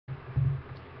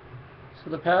So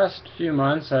the past few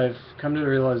months I've come to the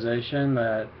realization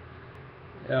that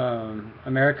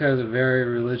America is a very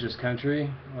religious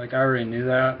country. Like, I already knew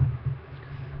that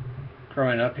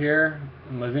growing up here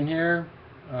and living here.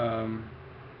 Um,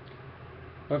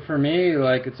 but for me,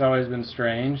 like, it's always been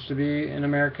strange to be in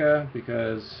America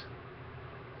because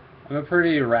I'm a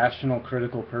pretty rational,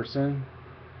 critical person.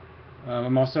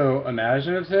 I'm also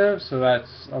imaginative, so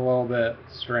that's a little bit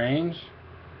strange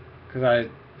because I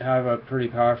have a pretty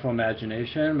powerful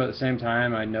imagination, but at the same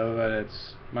time I know that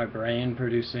it's my brain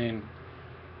producing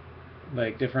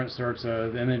like different sorts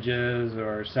of images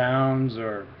or sounds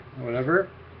or whatever.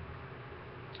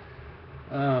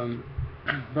 Um,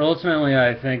 but ultimately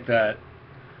I think that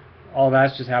all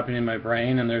that's just happening in my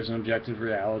brain and there's an objective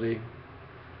reality.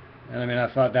 And I mean,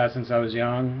 I've thought that since I was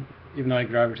young, even though I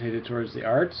gravitated towards the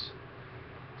arts.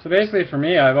 So basically for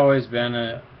me, I've always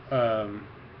been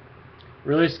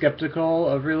really skeptical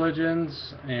of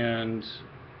religions and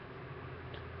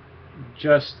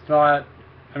just thought,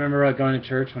 I remember like going to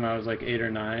church when I was like 8 or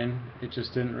 9. It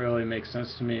just didn't really make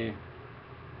sense to me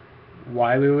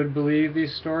why we would believe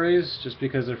these stories just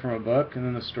because they're from a book, and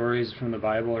then the stories from the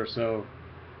Bible are so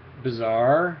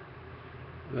bizarre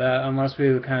that unless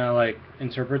we kind of like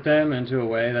interpret them into a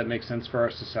way that makes sense for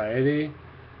our society,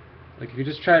 like if you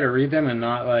just try to read them and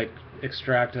not like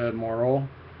extract a moral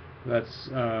that's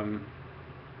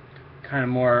kind of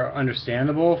more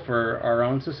understandable for our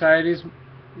own society's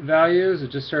values, it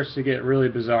just starts to get really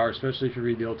bizarre, especially if you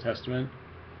read the Old Testament.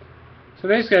 So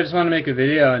basically I just want to make a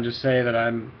video and just say that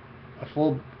I'm a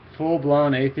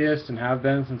full-blown atheist and have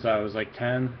been since I was like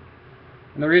 10.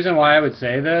 And the reason why I would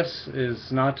say this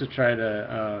is not to try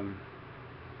to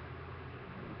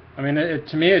I mean,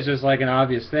 to me it's just like an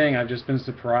obvious thing. I've just been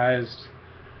surprised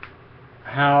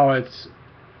how it's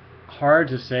hard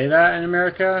to say that in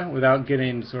America without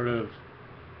getting sort of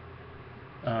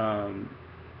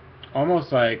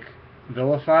almost like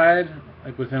vilified,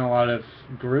 like within a lot of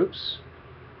groups.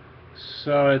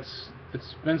 So it's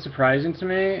been surprising to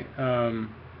me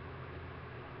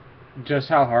just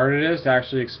how hard it is to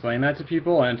actually explain that to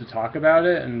people and to talk about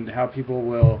it, and how people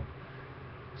will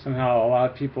somehow, a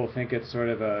lot of people think it's sort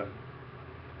of a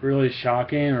really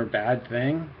shocking or bad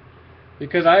thing,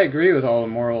 because I agree with all the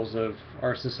morals of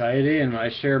our society and I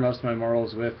share most of my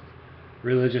morals with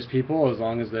religious people, as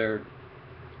long as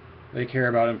they care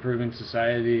about improving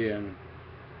society and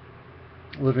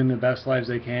living the best lives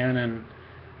they can and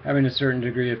having a certain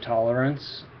degree of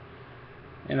tolerance.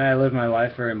 And I live my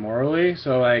life very morally,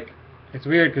 so like it's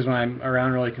weird because when I'm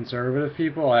around really conservative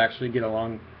people, I actually get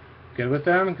along good with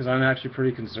them because I'm actually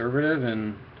pretty conservative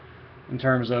in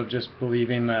terms of just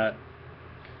believing that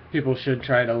people should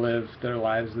try to live their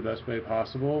lives the best way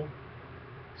possible.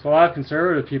 So a lot of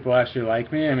conservative people actually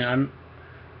like me. I mean,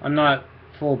 I'm not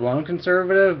full-blown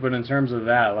conservative, but in terms of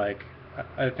that, like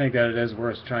I think that it is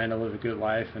worth trying to live a good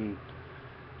life and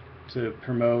to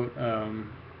promote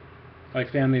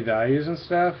like family values and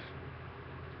stuff.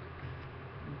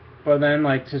 But then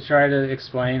like to try to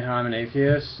explain how I'm an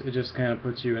atheist, it just kind of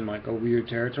puts you in like a weird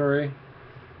territory.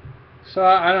 So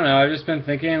I don't know, I've just been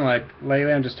thinking like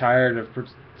lately I'm just tired of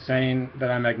saying that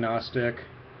I'm agnostic,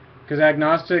 because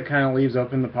agnostic kind of leaves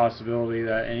open the possibility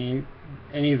that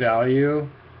any value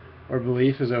or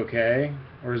belief is okay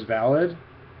or is valid.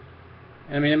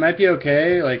 I mean, it might be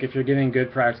okay like if you're getting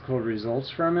good practical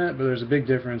results from it, but there's a big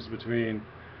difference between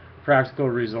practical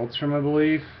results from a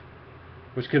belief,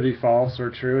 which could be false or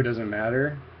true, it doesn't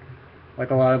matter.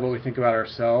 Like a lot of what we think about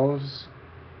ourselves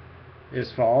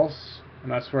is false, and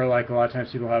that's where like a lot of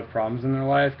times people have problems in their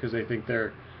life because they think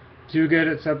they're too good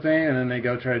at something and then they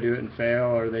go try to do it and fail,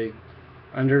 or they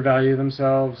undervalue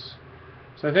themselves.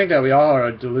 So I think that we all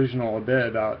are delusional a bit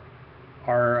about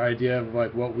our idea of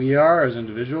like what we are as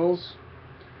individuals.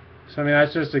 So I mean,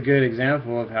 that's just a good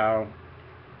example of how,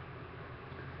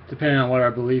 depending on what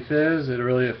our belief is, it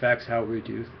really affects how we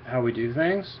do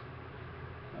things.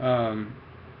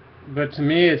 But to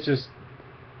me,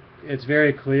 it's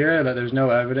very clear that there's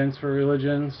no evidence for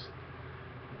religions.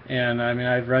 And I mean,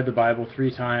 I've read the Bible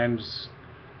 3 times.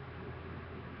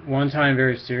 One time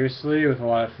very seriously with a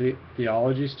lot of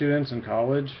theology students in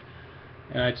college,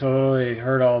 and I totally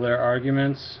heard all their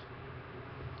arguments.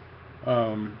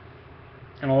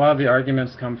 And a lot of the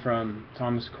arguments come from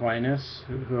Thomas Aquinas,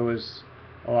 who was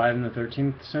alive in the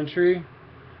 13th century.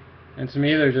 And to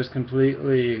me, they're just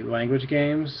completely language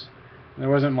games. There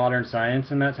wasn't modern science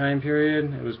in that time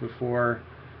period. It was before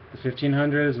the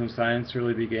 1500s when science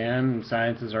really began, and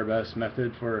science is our best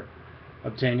method for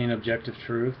obtaining objective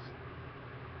truth.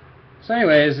 So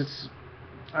anyways,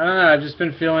 I don't know, I've just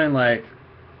been feeling like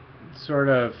sort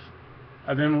of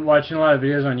I've been watching a lot of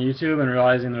videos on YouTube and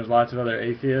realizing there's lots of other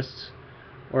atheists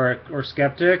or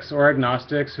skeptics or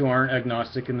agnostics who aren't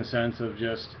agnostic in the sense of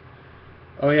just,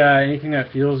 oh yeah, anything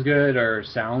that feels good or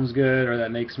sounds good or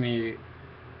that makes me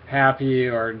happy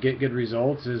or get good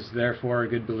results is therefore a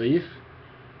good belief.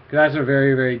 Because that's a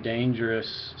very, very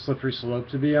dangerous slippery slope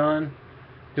to be on.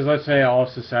 Because let's say all of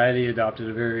society adopted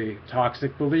a very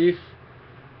toxic belief,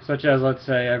 such as, let's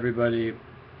say, everybody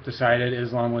decided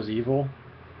Islam was evil.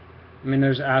 I mean,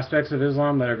 there's aspects of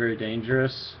Islam that are very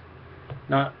dangerous.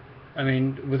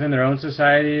 Within their own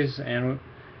societies and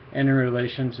in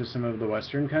relation to some of the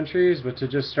Western countries, but to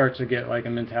just start to get like a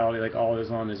mentality like all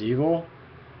Islam is evil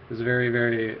is a very,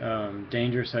 very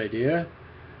dangerous idea.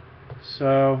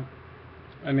 So,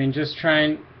 I mean, just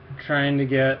trying to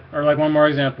get, or like one more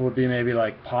example would be maybe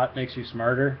like pot makes you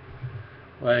smarter.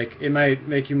 Like it might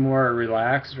make you more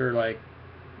relaxed or like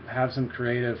have some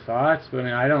creative thoughts, but I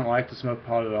mean, I don't like to smoke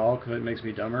pot at all because it makes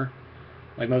me dumber.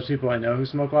 Like most people I know who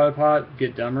smoke a lot of pot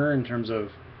get dumber in terms of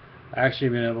actually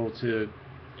being able to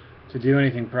do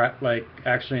anything like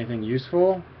actually anything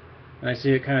useful. And I see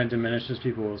it kind of diminishes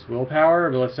people's willpower.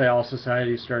 But let's say all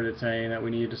society started saying that we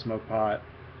need to smoke pot.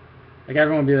 Like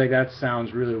everyone would be like, that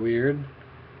sounds really weird.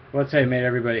 But let's say it made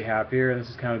everybody happier. This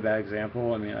is kind of a bad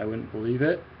example. I mean, I wouldn't believe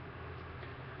it.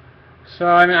 So,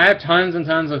 I mean, I have tons and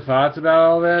tons of thoughts about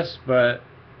all this, but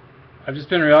I've just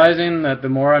been realizing that the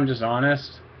more I'm just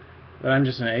honest, that I'm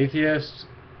just an atheist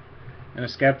and a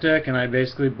skeptic, and I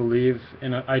basically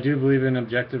I do believe in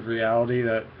objective reality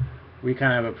that we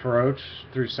kind of approach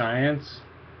through science.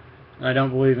 And I don't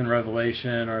believe in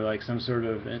revelation or like some sort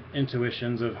of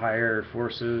intuitions of higher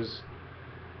forces.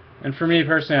 And for me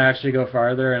personally, I actually go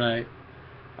farther, and I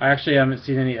actually haven't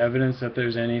seen any evidence that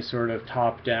there's any sort of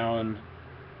top-down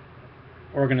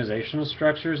organizational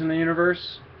structures in the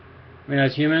universe. I mean,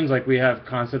 as humans, like, we have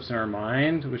concepts in our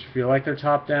mind which feel like they're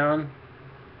top-down.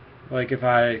 Like if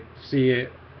I see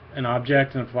an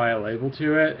object and apply a label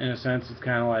to it, in a sense it's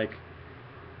kind of like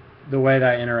the way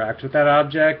that I interact with that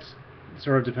object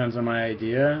sort of depends on my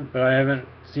idea, but I haven't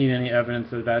seen any evidence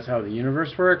that that's how the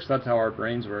universe works. That's how our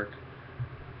brains work.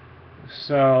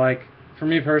 So like for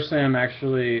me personally, I'm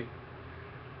actually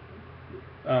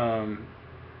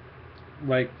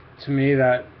like, to me,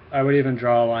 that I would even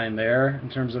draw a line there in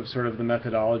terms of sort of the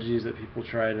methodologies that people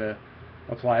try to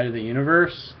apply to the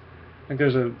universe. I think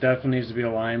definitely needs to be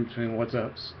a line between what's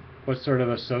sort of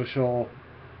a social,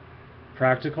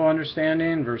 practical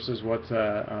understanding versus what's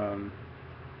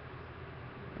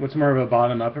more of a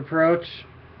bottom-up approach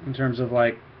in terms of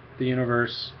like the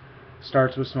universe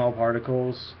starts with small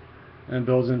particles and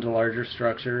builds into larger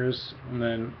structures and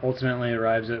then ultimately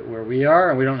arrives at where we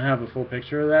are, and we don't have a full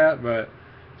picture of that, but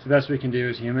it's the best we can do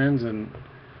as humans. And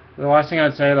the last thing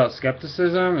I'd say about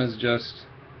skepticism is just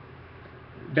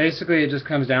basically it just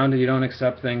comes down to you don't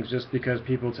accept things just because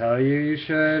people tell you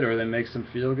should or that makes them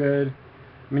feel good.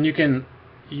 I mean, you can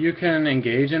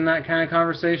engage in that kind of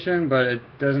conversation, but it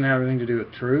doesn't have anything to do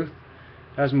with truth.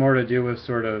 It has more to do with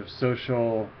sort of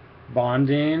social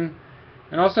bonding.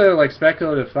 And also, like,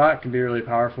 speculative thought can be really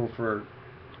powerful for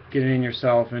getting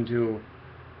yourself into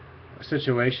a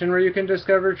situation where you can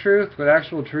discover truth, but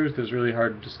actual truth is really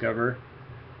hard to discover.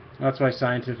 That's why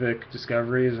scientific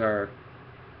discoveries are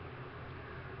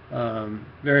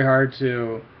very hard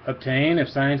to obtain. If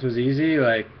science was easy,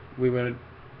 like, we would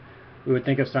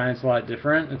think of science a lot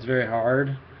different. It's very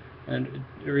hard, and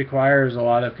it requires a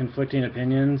lot of conflicting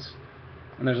opinions,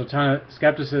 and there's a ton of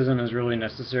skepticism is really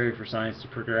necessary for science to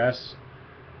progress.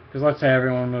 Because let's say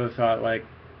everyone would have thought like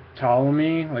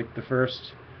Ptolemy, like the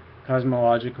first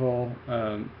cosmological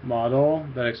model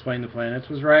that explained the planets,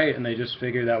 was right, and they just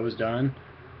figured that was done.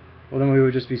 Well, then we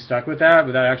would just be stuck with that,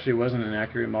 but that actually wasn't an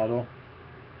accurate model.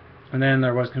 And then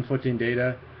there was conflicting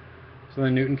data. So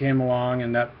then Newton came along,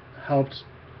 and that helped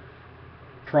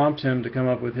prompt him to come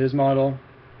up with his model.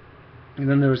 And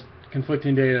then there was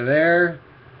conflicting data there.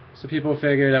 So people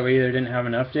figured that we either didn't have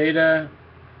enough data,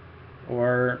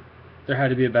 or there had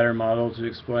to be a better model to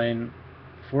explain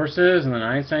forces, and then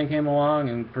Einstein came along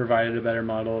and provided a better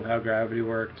model of how gravity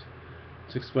worked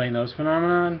to explain those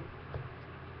phenomena.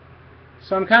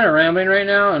 So I'm kind of rambling right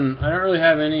now, and I don't really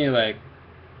have any like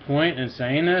point in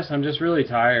saying this. I'm just really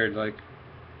tired. Like,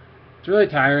 it's really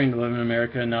tiring to live in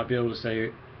America and not be able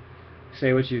to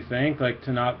say what you think. Like,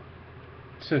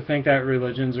 to think that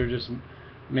religions are just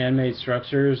man-made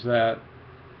structures that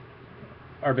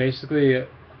are basically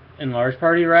in large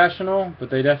part irrational,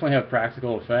 but they definitely have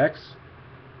practical effects.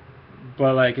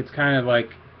 But like, it's kind of like,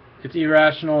 it's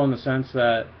irrational in the sense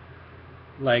that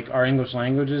like our English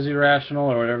language is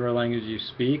irrational, or whatever language you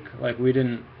speak. Like, we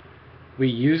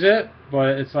use it,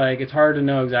 but it's like it's hard to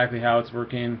know exactly how it's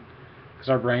working because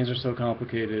our brains are so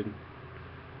complicated.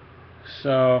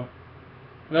 So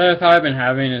the other thought I've been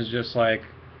having is just like,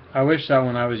 I wish that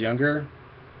when I was younger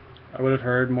I would have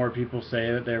heard more people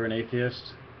say that they were an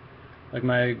atheist. Like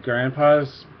my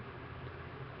grandpa's,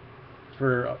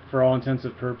 for all intents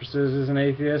and purposes, is an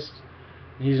atheist.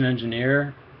 He's an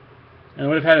engineer, and it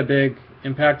would have had a big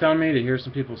impact on me to hear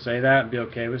some people say that and be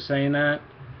okay with saying that.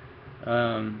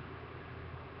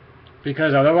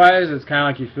 Because otherwise it's kind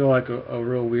of like you feel like a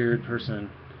real weird person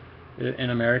in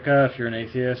America if you're an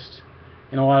atheist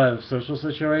in a lot of social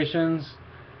situations.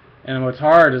 And what's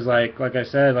hard is like I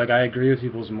said, like I agree with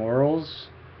people's morals,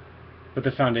 but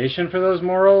the foundation for those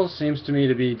morals seems to me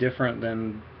to be different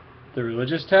than the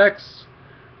religious texts.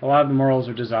 A lot of the morals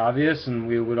are just obvious and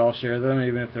we would all share them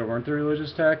even if there weren't the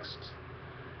religious texts.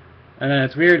 And then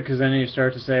it's weird because then you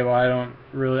start to say, well,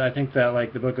 I think that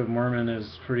like the Book of Mormon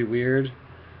is pretty weird.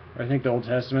 Or I think the Old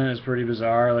Testament is pretty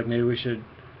bizarre. Like maybe we should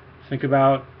think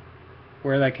about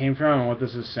where that came from and what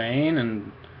this is saying.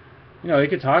 And, you know, we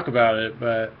could talk about it,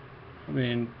 but, I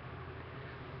mean,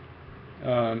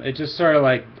 it just sort of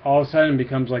like all of a sudden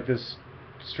becomes like this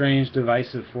strange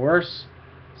divisive force.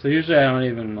 So usually I don't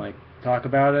even like talk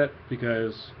about it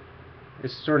because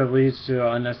it sort of leads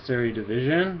to unnecessary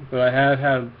division. But I have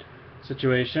had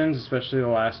situations, especially the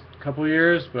last couple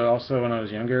years, but also when I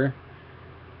was younger,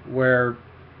 where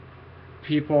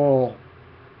people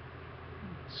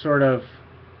sort of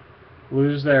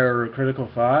lose their critical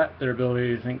thought, their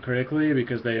ability to think critically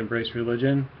because they embrace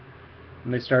religion,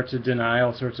 and they start to deny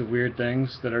all sorts of weird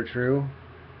things that are true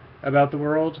about the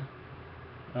world.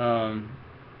 And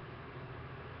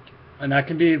that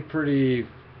can be pretty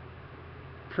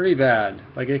bad.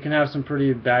 Like it can have some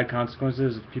pretty bad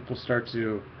consequences if people start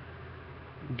to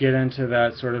get into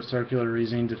that sort of circular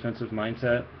reasoning defensive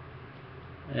mindset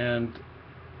and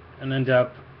end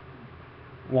up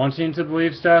wanting to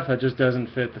believe stuff that just doesn't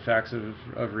fit the facts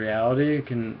of reality. It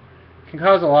can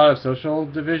cause a lot of social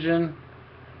division.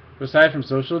 But aside from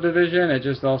social division, it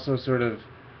just also sort of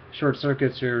short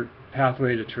circuits your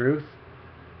pathway to truth,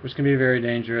 which can be very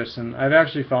dangerous. And I've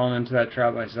actually fallen into that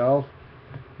trap myself,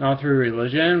 not through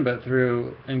religion, but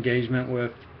through engagement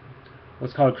with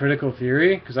what's called critical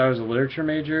theory, because I was a literature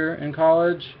major in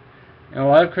college. And a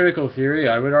lot of critical theory,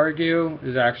 I would argue,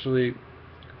 is actually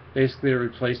basically a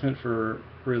replacement for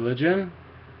religion,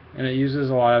 and it uses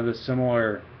a lot of the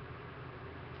similar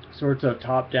sorts of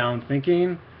top-down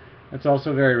thinking. It's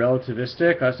also very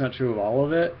relativistic. That's not true of all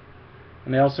of it.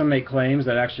 And they also make claims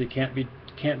that actually can't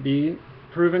be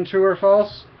proven true or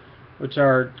false, which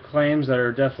are claims that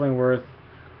are definitely worth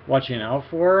watching out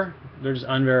for. They're just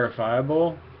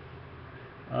unverifiable.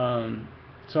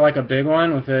 So like a big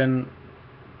one within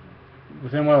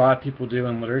what a lot of people do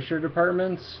in literature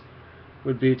departments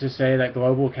would be to say that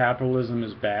global capitalism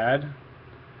is bad.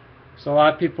 So a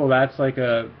lot of people, that's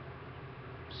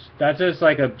just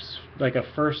like a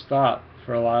first thought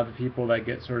for a lot of the people that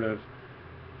get sort of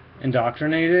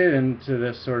indoctrinated into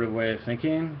this sort of way of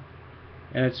thinking.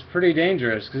 And it's pretty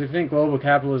dangerous because if you think global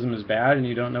capitalism is bad and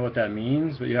you don't know what that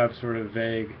means, but you have sort of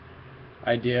vague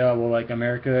idea, well, like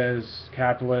America is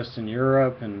capitalist in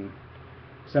Europe, and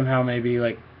somehow maybe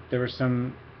like there was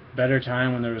some better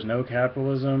time when there was no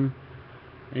capitalism.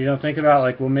 And you don't think about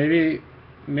like, well, maybe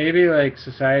like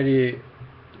society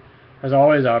has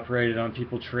always operated on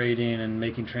people trading and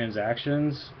making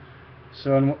transactions.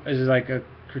 So is like a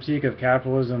critique of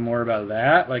capitalism more about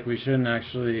that? Like we shouldn't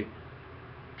actually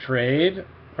trade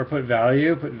or put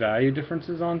value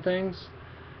differences on things.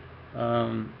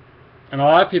 And a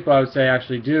lot of people, I would say,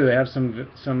 actually do. They have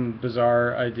some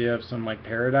bizarre idea of some like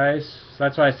paradise. So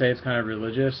that's why I say it's kind of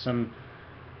religious. Some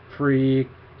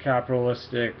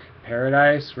pre-capitalistic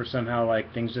paradise where somehow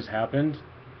like things just happened,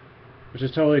 which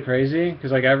is totally crazy.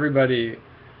 Because like everybody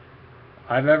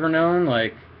I've ever known,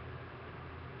 like,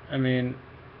 I mean,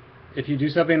 if you do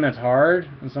something that's hard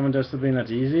and someone does something that's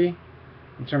easy,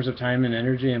 in terms of time and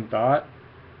energy and thought,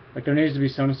 like there needs to be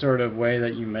some sort of way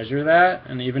that you measure that.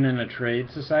 And even in a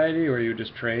trade society where you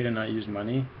just trade and not use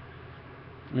money,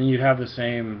 I mean, you'd have the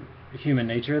same human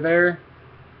nature there.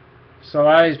 So a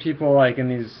lot of these people, like in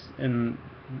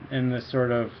this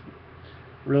sort of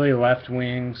really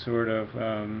left-wing sort of,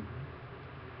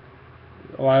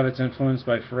 a lot of it's influenced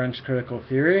by French critical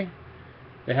theory.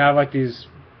 They have like these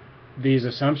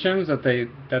assumptions that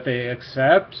they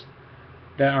accept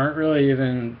that aren't really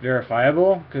even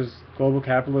verifiable, because global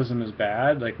capitalism is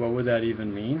bad. Like, what would that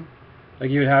even mean?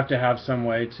 Like, you would have to have some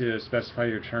way to specify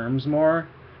your terms more,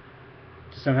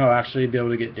 to somehow actually be able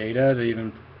to get data to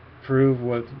even prove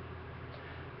what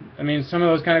I mean, some of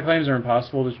those kind of claims are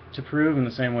impossible to prove in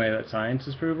the same way that science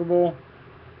is provable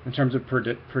in terms of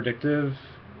predictive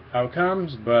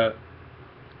outcomes,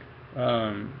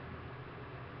 um,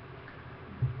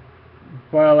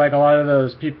 but like a lot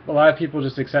of people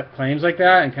just accept claims like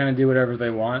that and kind of do whatever they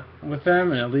want with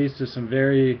them, and it leads to some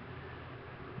very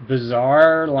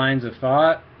bizarre lines of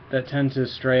thought that tend to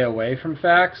stray away from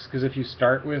facts, because if you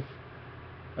start with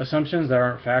assumptions that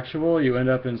aren't factual, you end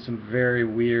up in some very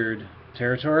weird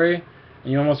territory,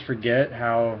 and you almost forget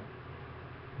how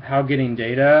getting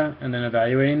data and then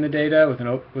evaluating the data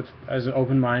with as an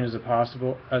open mind as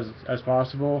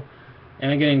possible,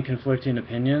 and getting conflicting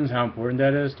opinions, how important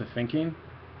that is to thinking.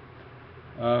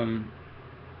 So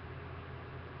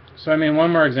I mean,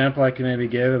 one more example I can maybe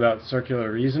give about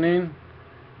circular reasoning.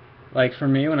 Like for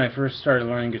me, when I first started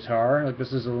learning guitar, like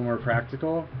this is a little more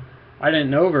practical, I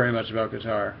didn't know very much about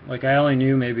guitar. Like I only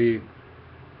knew maybe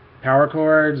power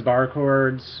chords, bar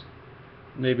chords,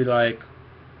 maybe like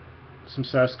some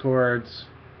sus chords.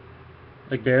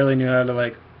 Like barely knew how to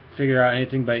like figure out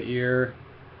anything by ear.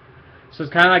 So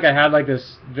it's kind of like I had like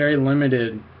this very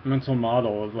limited mental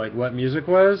model of like what music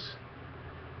was.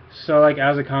 So like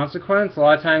as a consequence, a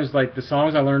lot of times like the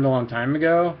songs I learned a long time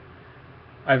ago,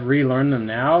 I've relearned them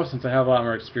now since I have a lot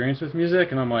more experience with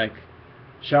music, and I'm like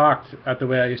shocked at the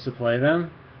way I used to play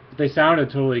them. But they sounded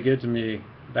totally good to me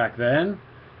back then.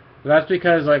 But that's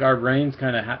because like our brains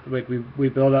kind of like we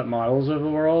build up models of the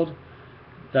world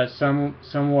that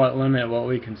somewhat limit what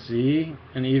we can see,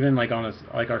 and even like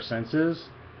like our senses.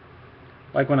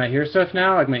 Like when I hear stuff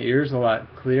now, like my ear's a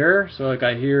lot clearer, so like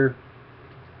I hear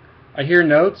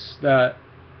notes that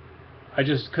I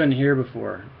just couldn't hear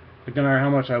before. Like no matter how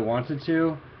much I wanted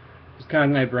to, it's kind of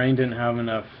like my brain didn't have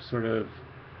enough sort of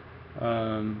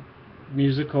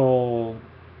musical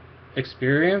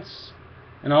experience.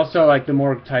 And also like the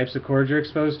more types of chords you're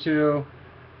exposed to,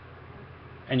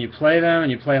 and you play them,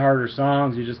 and you play harder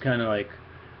songs, you just kind of like,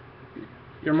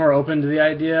 you're more open to the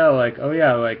idea, like, oh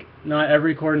yeah, like not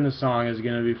every chord in the song is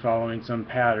going to be following some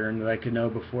pattern that I could know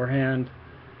beforehand,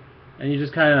 and you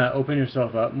just kind of open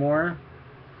yourself up more.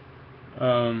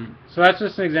 So that's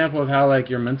just an example of how like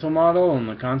your mental model and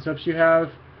the concepts you have,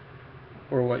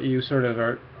 or what you sort of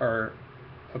are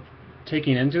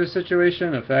taking into a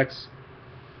situation affects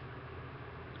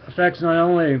not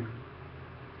only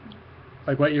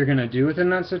like what you're going to do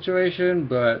within that situation,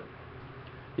 but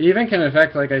it even can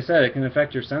affect, like I said, it can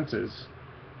affect your senses.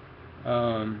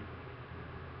 So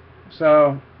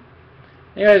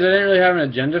anyways, I didn't really have an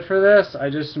agenda for this. I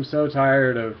just am so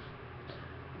tired of,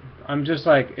 I'm just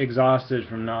like exhausted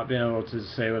from not being able to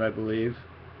say what I believe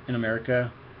in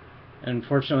America. And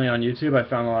fortunately on YouTube I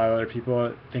found a lot of other people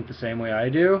that think the same way I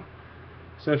do.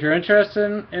 So if you're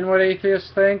interested in what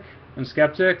atheists think and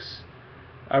skeptics,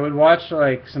 I would watch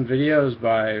like some videos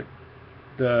by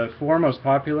the 4 most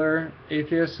popular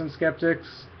atheists and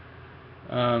skeptics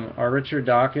are Richard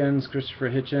Dawkins, Christopher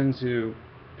Hitchens, who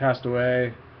passed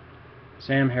away,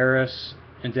 Sam Harris,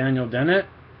 and Daniel Dennett.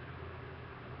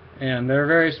 And they're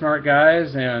very smart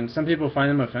guys, and some people find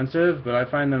them offensive, but I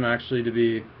find them actually to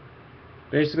be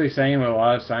basically saying what a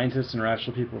lot of scientists and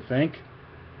rational people think.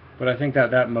 But I think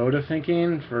that mode of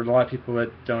thinking, for a lot of people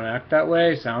that don't act that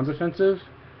way, sounds offensive,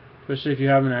 especially if you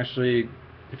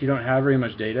don't have very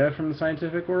much data from the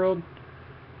scientific world.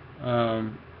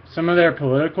 Some of their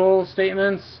political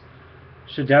statements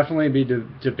should definitely be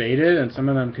debated, and some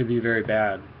of them could be very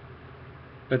bad.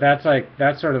 But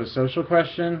that's sort of a social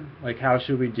question, like how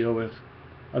should we deal with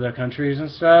other countries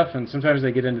and stuff, and sometimes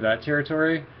they get into that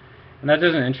territory, and that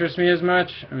doesn't interest me as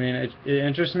much. I mean, it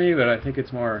interests me, but I think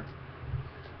it's more,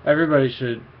 everybody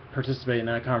should participate in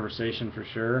that conversation for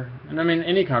sure, and I mean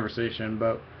any conversation,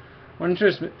 but what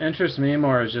interests me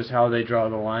more is just how they draw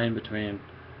the line between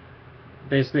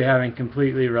basically having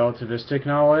completely relativistic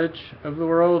knowledge of the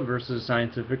world versus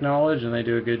scientific knowledge, and they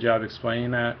do a good job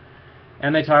explaining that.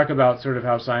 And they talk about sort of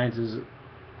how science is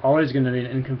always going to be an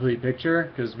incomplete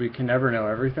picture, because we can never know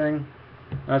everything.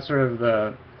 That's sort of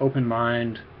the open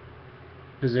mind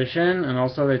position. And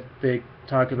also they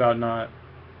talk about not,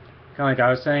 kind of like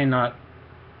I was saying, not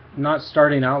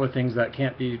starting out with things that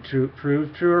can't be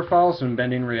proved true or false, and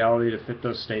bending reality to fit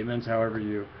those statements however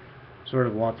you sort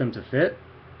of want them to fit.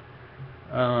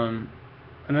 And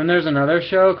then there's another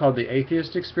show called The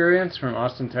Atheist Experience from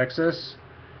Austin, Texas.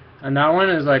 And that one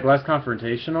is like less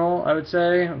confrontational, I would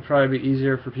say. It'll probably be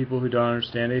easier for people who don't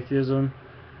understand atheism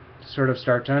to sort of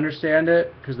start to understand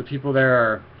it, because the people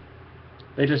there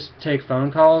they just take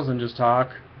phone calls and just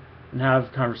talk and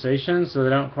have conversations, so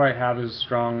they don't quite have as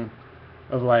strong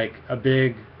of like a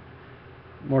big,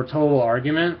 more total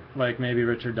argument like maybe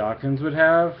Richard Dawkins would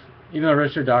have. even though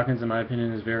Richard Dawkins, in my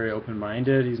opinion, is very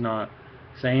open-minded, he's not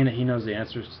saying that he knows the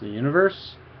answers to the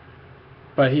universe,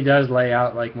 but he does lay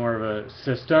out like more of a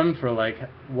system for like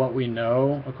what we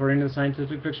know according to the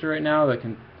scientific picture right now that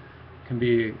can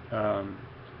be a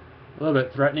little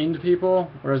bit threatening to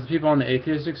people. Whereas the people on the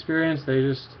Atheist Experience,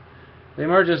 they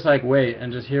more just like wait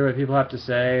and just hear what people have to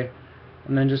say,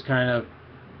 and then just kind of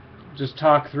just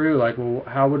talk through like, well,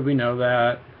 how would we know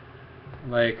that?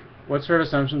 Like, what sort of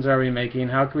assumptions are we making?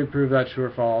 How can we prove that true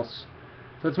or false?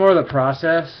 So it's more the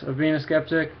process of being a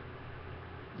skeptic,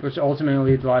 which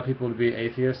ultimately leads a lot of people to be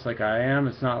atheists like I am.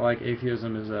 It's not like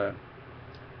atheism is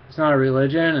it's not a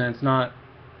religion, and it's not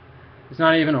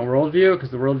even a worldview,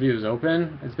 because the worldview is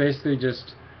open. It's basically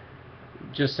just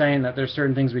saying that there's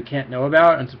certain things we can't know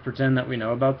about, and to pretend that we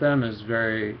know about them is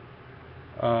very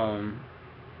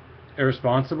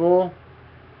irresponsible,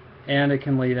 and it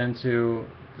can lead into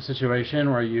a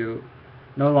situation where you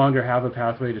no longer have a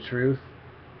pathway to truth,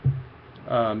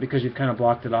 because you've kind of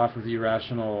blocked it off with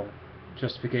irrational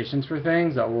justifications for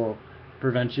things that will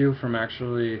prevent you from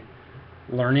actually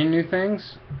learning new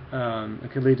things.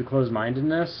 It could lead to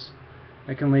closed-mindedness.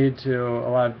 It can lead to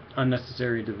a lot of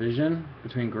unnecessary division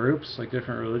between groups, like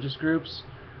different religious groups.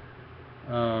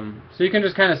 So you can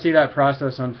just kind of see that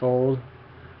process unfold.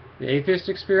 The Atheist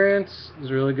Experience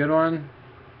is a really good one.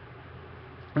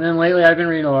 And then lately I've been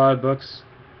reading a lot of books.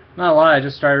 Not a lot, I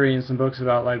just started reading some books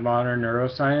about like modern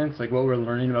neuroscience, like what we're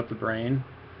learning about the brain.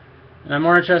 And I'm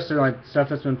more interested in like stuff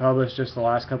that's been published just the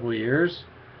last couple of years.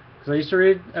 Because I used to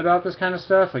read about this kind of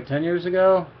stuff like 10 years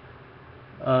ago.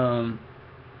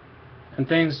 And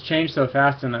things change so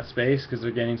fast in that space because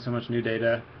they're getting so much new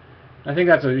data. I think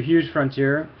that's a huge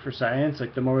frontier for science.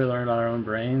 Like the more we learn about our own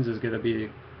brains is going to be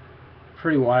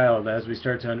pretty wild as we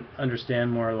start to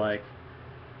understand more like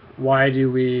why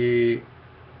do we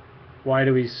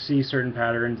see certain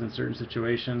patterns in certain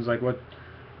situations, like what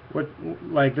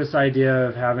like this idea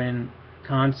of having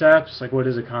concepts, like what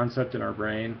is a concept in our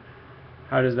brain,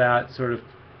 how does that sort of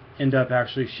end up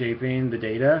actually shaping the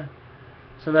data.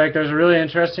 So like there's a really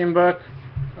interesting book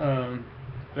that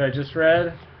I just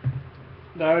read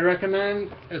that I would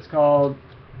recommend. It's called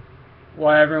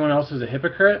Why Everyone Else is a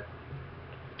Hypocrite,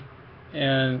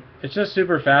 and it's just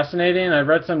super fascinating. I've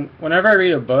read whenever I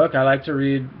read a book, I like to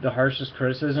read the harshest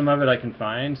criticism of it I can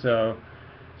find, so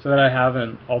that I have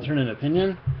an alternate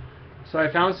opinion. So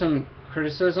I found some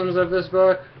criticisms of this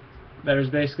book that is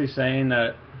basically saying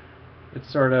that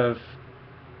it's sort of...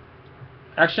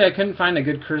 Actually, I couldn't find a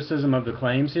good criticism of the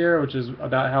claims here, which is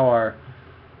about how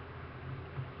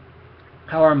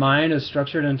our mind is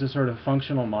structured into sort of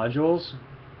functional modules,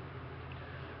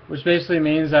 which basically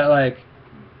means that like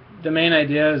the main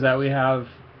idea is that we have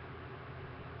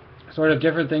sort of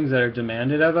different things that are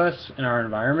demanded of us in our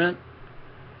environment,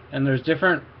 and there's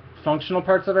different functional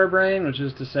parts of our brain, which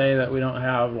is to say that we don't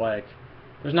have like,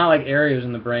 there's not like areas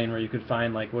in the brain where you could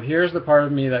find like, well, here's the part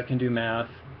of me that can do math,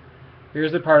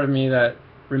 here's the part of me that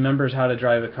remembers how to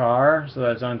drive a car, so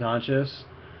that's unconscious,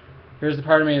 here's the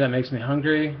part of me that makes me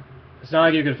hungry. It's not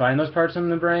like you could find those parts in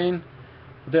the brain,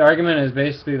 but the argument is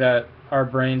basically that our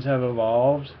brains have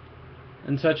evolved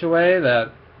in such a way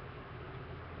that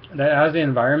as the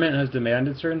environment has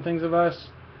demanded certain things of us,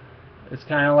 it's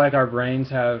kind of like our brains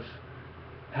have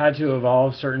had to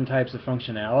evolve certain types of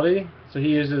functionality. So he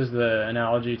uses the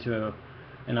analogy to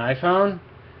an iPhone,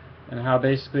 and how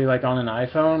basically like on an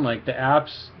iPhone, like the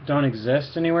apps don't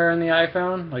exist anywhere in the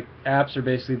iPhone. Like apps are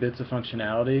basically bits of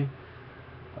functionality,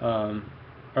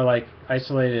 or like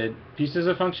isolated pieces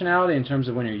of functionality in terms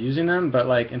of when you're using them, but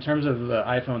like in terms of the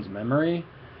iPhone's memory,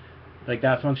 like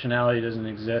that functionality doesn't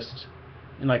exist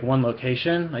in like one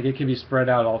location. Like it could be spread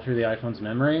out all through the iPhone's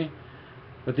memory,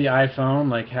 but the iPhone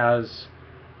like has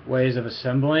ways of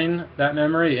assembling that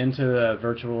memory into the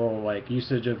virtual like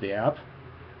usage of the app,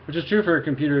 which is true for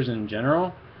computers in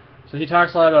general. So he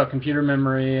talks a lot about computer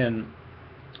memory and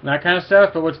that kind of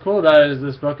stuff, but what's cool about it is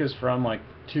this book is from like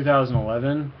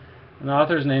 2011, and the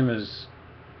author's name is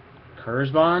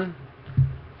Kurzban.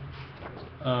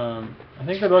 I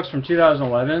think the book's from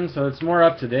 2011, so it's more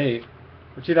up to date,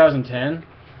 or 2010.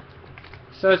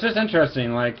 So it's just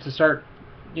interesting, like, to start,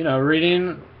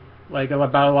 reading, like,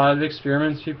 about a lot of the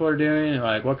experiments people are doing, and,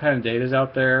 like, what kind of data is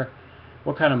out there,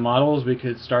 what kind of models we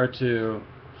could start to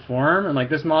form, and, like,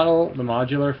 this model, the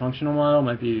modular functional model,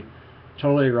 might be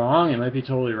totally wrong, it might be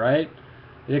totally right.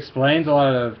 It explains a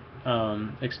lot of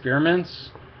experiments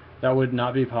that would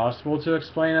not be possible to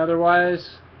explain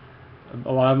otherwise.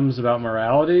 A lot of them is about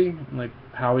morality, like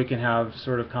how we can have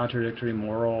sort of contradictory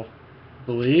moral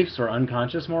beliefs or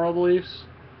unconscious moral beliefs.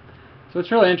 So it's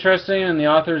really interesting, and the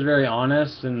author is very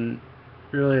honest and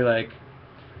really like,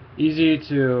 easy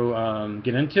to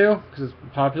get into because it's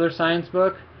a popular science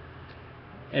book.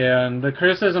 And the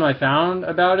criticism I found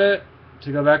about it,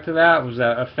 to go back to that, was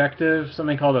that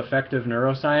something called affective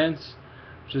neuroscience,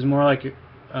 which is more like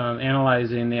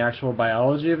analyzing the actual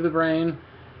biology of the brain,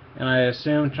 and I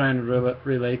assume trying to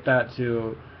relate that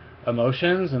to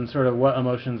emotions and sort of what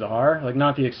emotions are, like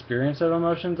not the experience of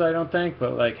emotions, I don't think,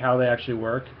 but like how they actually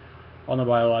work on the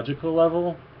biological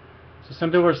level. So some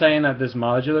people are saying that this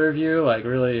modular view like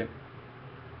really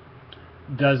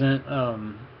doesn't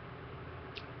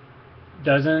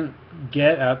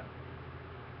get at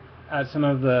some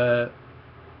of the,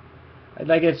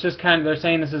 like, it's just kind of, they're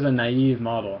saying this is a naive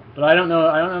model, but I don't know,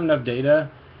 I don't have enough data,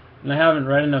 and I haven't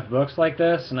read enough books like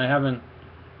this, and I haven't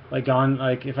like gone,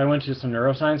 like if I went to some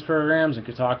neuroscience programs and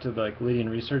could talk to the, like, leading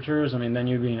researchers, I mean, then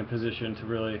you'd be in a position to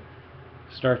really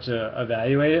start to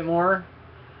evaluate it more.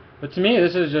 But to me,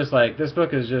 this is just like, this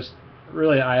book is just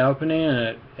really eye-opening, and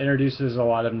it introduces a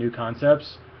lot of new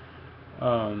concepts,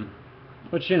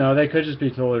 which, you know, they could just be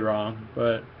totally wrong,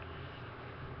 but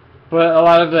a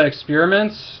lot of the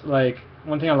experiments, like,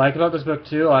 one thing I like about this book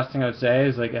too, last thing I would say,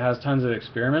 is like it has tons of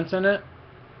experiments in it.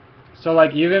 So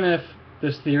like even if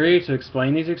this theory to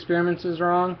explain these experiments is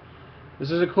wrong,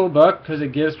 this is a cool book because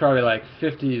it gives probably like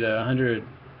 50 to 100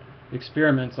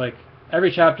 experiments. Like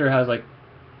every chapter has like,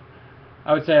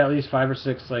 I would say at least 5 or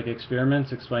 6 like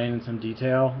experiments explained in some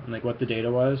detail and like what the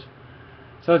data was.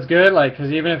 So it's good, like,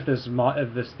 because even if this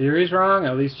theory is wrong,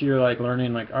 at least you're like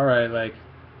learning, like, all right, like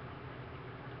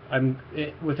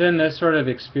within this sort of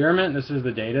experiment, this is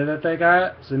the data that they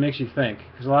got, so it makes you think,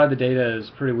 because a lot of the data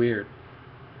is pretty weird.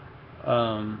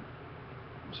 So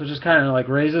it just kind of like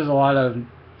raises a lot of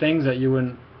things that you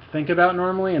wouldn't think about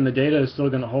normally, and the data is still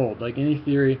going to hold. Like any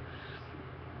theory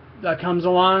that comes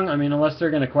along, I mean, unless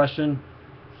they're going to question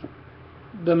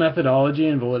the methodology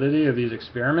and validity of these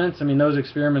experiments, I mean, those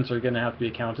experiments are going to have to be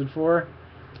accounted for.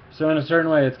 So in a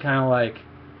certain way, it's kind of like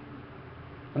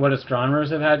what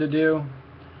astronomers have had to do.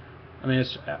 I mean,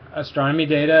 astronomy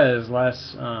data is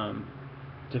less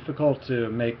difficult to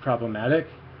make problematic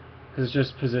because it's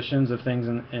just positions of things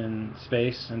in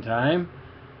space and time.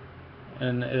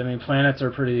 And I mean, planets are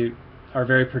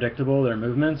very predictable, their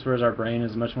movements, whereas our brain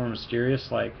is much more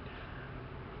mysterious, like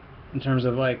in terms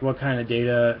of like what kind of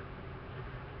data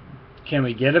can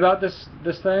we get about this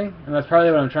thing. And that's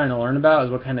probably what I'm trying to learn about, is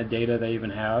what kind of data they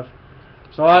even have.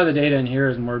 So a lot of the data in here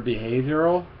is more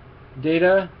behavioral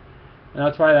data. And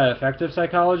that's why that affective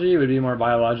psychology would be more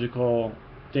biological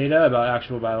data about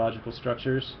actual biological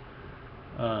structures,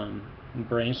 and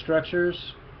brain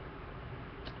structures.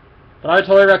 But I would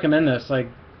totally recommend this. Like,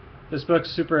 this book's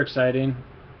super exciting.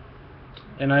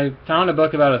 And I found a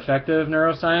book about affective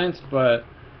neuroscience, but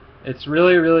it's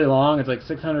really, really long. It's like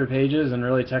 600 pages and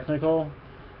really technical.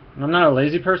 And I'm not a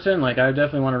lazy person. Like, I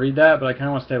definitely want to read that, but I kind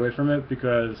of want to stay away from it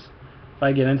because if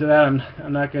I get into that, I'm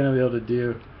not going to be able to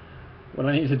do what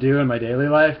I need to do in my daily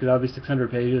life, because that'll be 600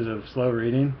 pages of slow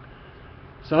reading.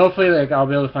 So hopefully, like, I'll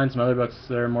be able to find some other books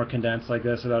that are more condensed like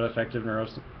this about affective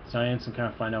neuroscience and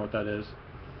kind of find out what that is.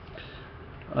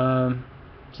 So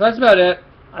that's about it.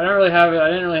 I didn't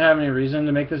really have any reason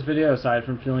to make this video aside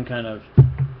from feeling kind of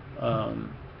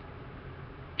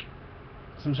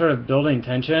some sort of building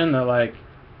tension that, like,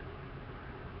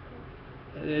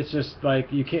 it's just like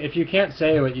if you can't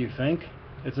say what you think,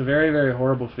 it's a very, very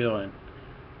horrible feeling.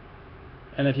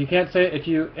 And if you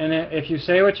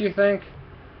say what you think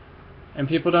and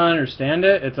people don't understand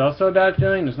it, it's also a bad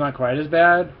feeling. It's not quite as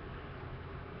bad,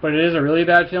 but it is a really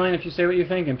bad feeling if you say what you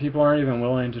think and people aren't even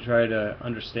willing to try to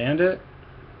understand it.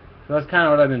 So that's kind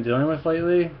of what I've been dealing with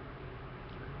lately.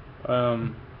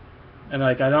 And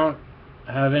like, I don't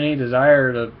have any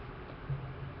desire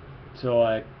to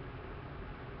like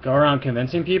go around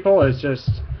convincing people. It's just,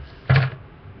 I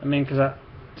mean, because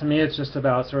to me it's just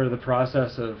about sort of the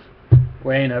process of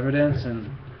weighing evidence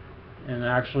and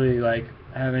actually like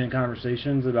having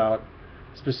conversations about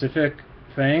specific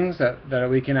things that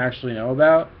we can actually know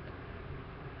about.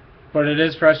 But it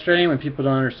is frustrating when people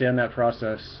don't understand that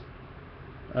process.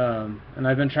 And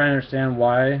I've been trying to understand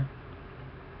why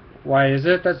is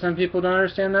it that some people don't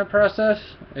understand that process,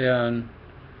 and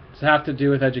does it have to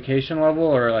do with education level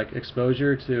or like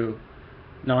exposure to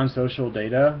non-social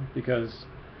data? Because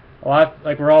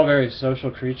we're all very social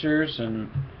creatures,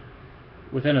 and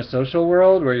within a social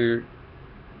world where you're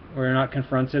not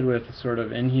confronted with sort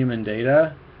of inhuman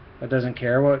data that doesn't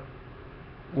care what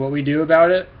we do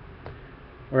about it.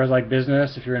 Whereas like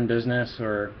business, if you're in business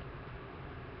or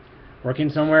working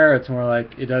somewhere, it's more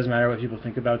like it does matter what people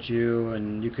think about you,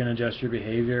 and you can adjust your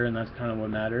behavior, and that's kind of what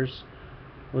matters.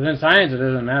 Within science, it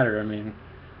doesn't matter. I mean,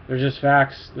 there's just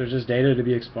facts, there's just data to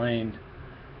be explained,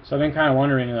 So I've been kind of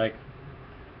wondering, like,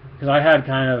 because I had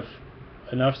kind of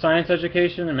enough science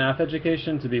education and math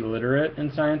education to be literate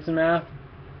in science and math,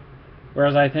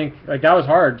 whereas I think, like, that was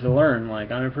hard to learn.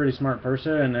 Like, I'm a pretty smart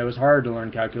person, and it was hard to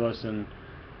learn calculus and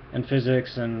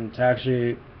physics and to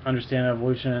actually understand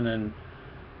evolution and,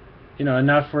 you know,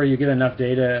 enough where you get enough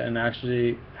data and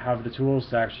actually have the tools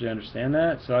to actually understand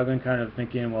that. So I've been kind of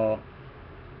thinking, well,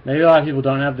 maybe a lot of people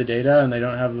don't have the data and they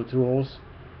don't have the tools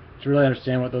to really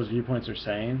understand what those viewpoints are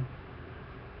saying.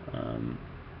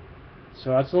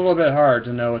 So that's a little bit hard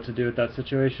to know what to do with that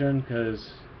situation,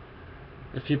 because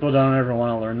if people don't ever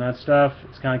want to learn that stuff,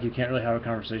 it's kind of like you can't really have a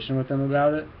conversation with them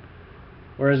about it.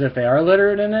 Whereas if they are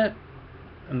literate in it,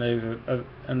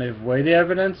 and they've weighed the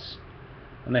evidence,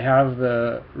 and they have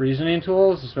the reasoning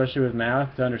tools, especially with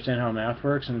math, to understand how math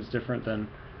works, and it's different than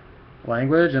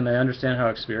language, and they understand how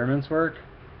experiments work,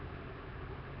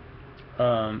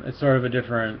 it's sort of a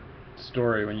different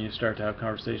story when you start to have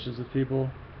conversations with people.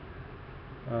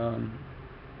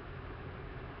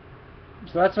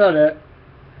 So that's about it.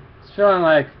 It's feeling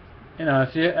like, you know,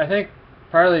 I think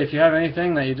partly if you have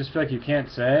anything that you just feel like you can't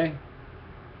say,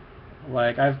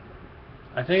 like I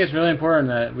think it's really important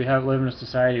that we live in a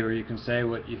society where you can say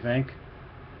what you think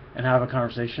and have a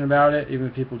conversation about it, even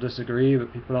if people disagree,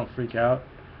 but people don't freak out.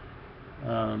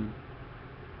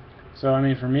 So I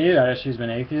mean, for me, that issue's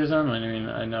been atheism. I mean,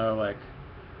 I know, like,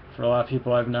 for a lot of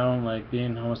people I've known, like,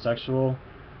 being homosexual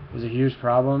is a huge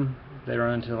problem. They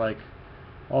run into, like,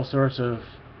 all sorts of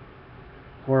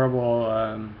horrible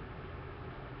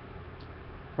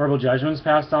judgments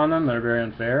passed on them that are very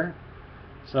unfair.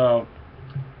 So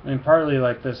I mean, partly,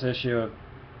 like, this issue of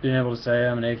being able to say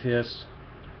I'm an atheist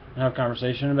and have a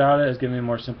conversation about it has given me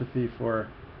more sympathy for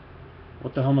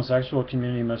what the homosexual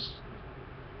community must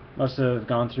have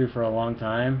gone through for a long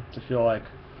time, to feel like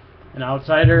an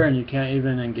outsider and you can't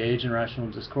even engage in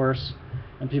rational discourse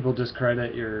and people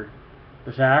discredit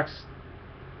the facts.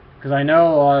 Because I know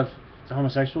a lot of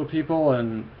homosexual people,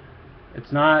 and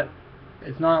it's not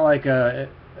like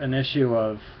an issue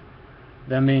of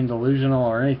them being delusional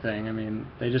or anything. I mean,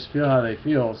 they just feel how they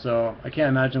feel. So I can't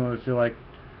imagine what it would feel like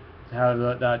to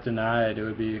have that denied. It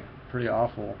would be pretty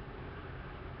awful.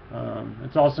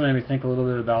 It's also made me think a little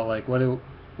bit about, like, what it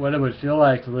would feel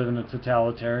like to live in a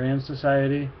totalitarian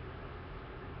society,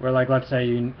 where, like, let's say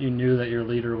you knew that your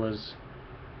leader was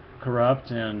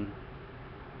corrupt and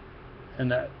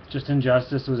that just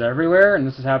injustice was everywhere, and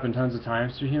this has happened tons of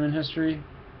times through human history.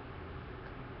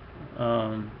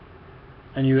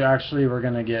 And you actually were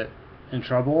going to get in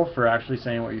trouble for actually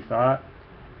saying what you thought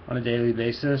on a daily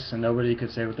basis, and nobody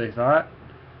could say what they thought.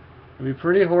 It would be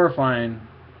pretty horrifying.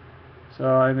 So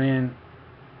I mean,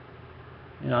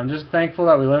 you know, I'm just thankful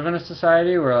that we live in a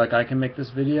society where, like, I can make this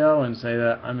video and say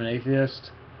that I'm an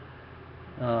atheist,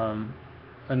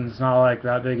 and it's not like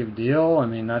that big of a deal. I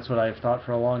mean, that's what I've thought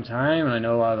for a long time, and I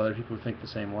know a lot of other people think the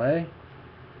same way.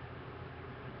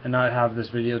 And not have this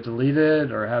video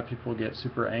deleted or have people get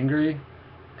super angry,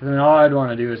 because I mean, all I'd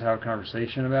want to do is have a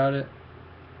conversation about it.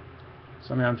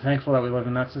 So I mean, I'm thankful that we live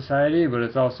in that society, but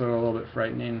it's also a little bit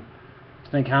frightening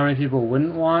to think how many people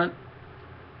wouldn't want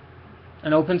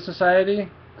an open society,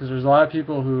 because there's a lot of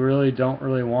people who really don't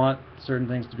want certain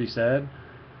things to be said,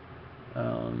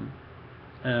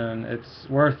 and it's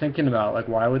worth thinking about, like,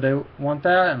 why would they want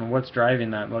that and what's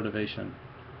driving that motivation,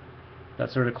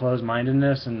 that sort of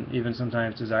closed-mindedness and even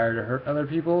sometimes desire to hurt other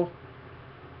people,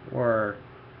 or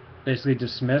basically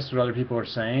dismiss what other people are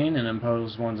saying and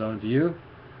impose one's own view.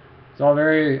 It's all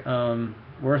very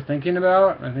worth thinking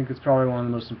about. I think it's probably one of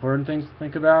the most important things to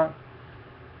think about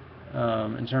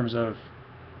in terms of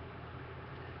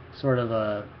sort of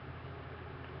a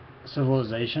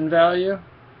civilization value.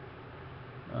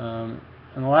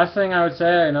 And the last thing I would say,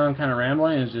 I know I'm kind of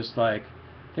rambling, is just, like,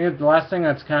 I think the last thing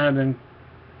that's kind of been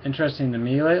interesting to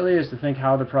me lately is to think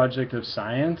how the project of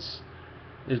science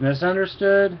is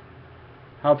misunderstood,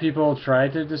 how people try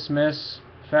to dismiss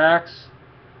facts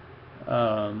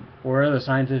or the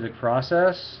scientific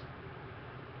process.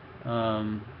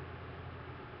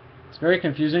 It's very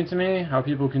confusing to me how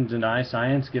people can deny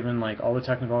science given, like, all the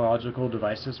technological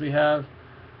devices we have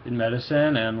in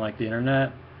medicine and, like, the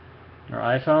internet.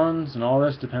 Our iPhones and all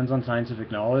this depends on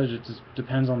scientific knowledge. It just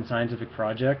depends on the scientific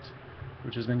project,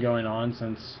 which has been going on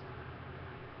since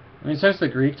the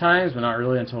Greek times, but not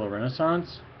really until the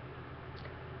Renaissance.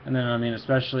 And then, I mean,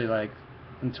 especially, like,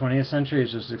 in the 20th century,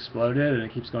 it's just exploded and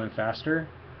it keeps going faster.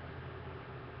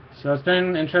 So it's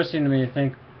been interesting to me to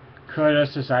think, could a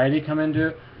society come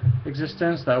into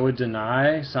existence that would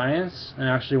deny science and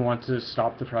actually want to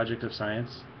stop the project of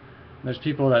science? And there's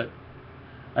people that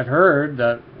I've heard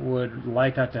that would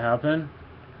like that to happen.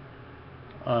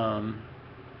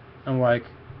 And like,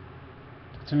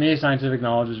 to me, scientific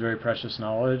knowledge is very precious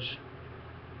knowledge.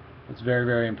 It's very,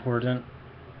 very important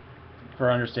for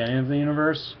our understanding of the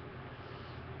universe.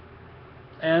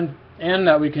 And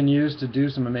that we can use to do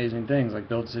some amazing things, like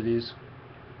build cities,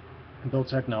 build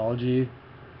technology,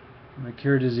 like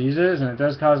cure diseases. And it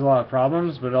does cause a lot of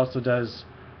problems, but it also does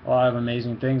a lot of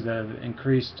amazing things that have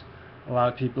increased a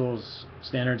lot of people's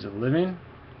standards of living.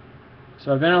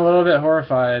 So I've been a little bit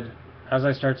horrified as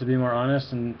I start to be more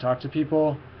honest and talk to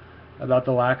people about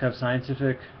the lack of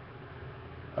scientific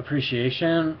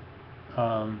appreciation.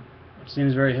 It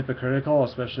seems very hypocritical,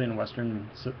 especially in Western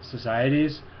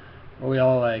societies, where we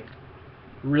all like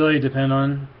really depend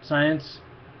on science.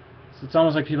 So it's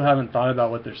almost like people haven't thought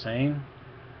about what they're saying,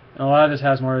 and a lot of this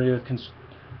has more to do with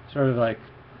sort of like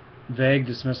vague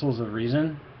dismissals of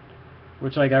reason,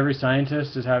 which like every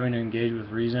scientist is having to engage with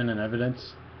reason and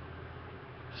evidence.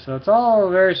 So it's all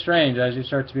very strange as you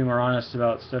start to be more honest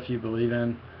about stuff you believe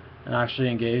in and actually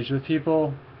engage with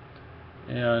people.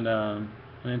 And I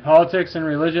mean, politics and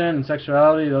religion and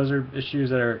sexuality, those are issues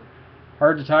that are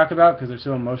hard to talk about because they're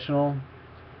so emotional,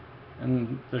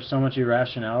 and there's so much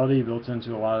irrationality built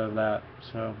into a lot of that.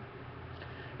 So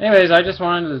anyways, I just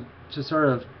wanted to sort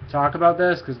of talk about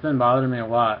this because it's been bothering me a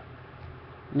lot.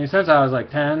 I mean, since I was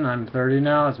like 10, I'm 30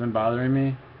 now, it's been bothering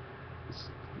me. It's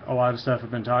a lot of stuff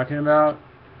I've been talking about,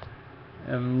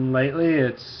 and lately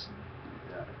it's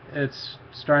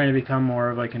starting to become more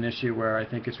of like an issue where I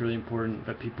think it's really important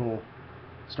that people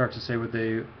start to say what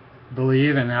they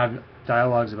believe and have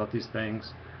dialogues about these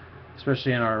things,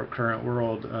 especially in our current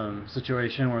world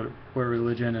situation where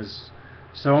religion is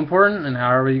so important. And how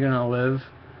are we going to live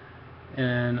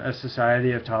in a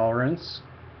society of tolerance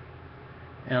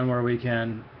and where we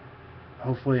can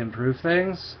hopefully improve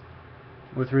things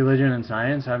with religion and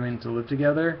science having to live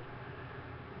together?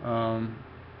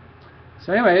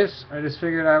 So anyways, I just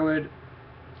figured I would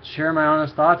share my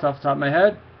honest thoughts off the top of my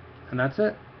head, and that's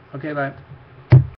it. Okay, bye.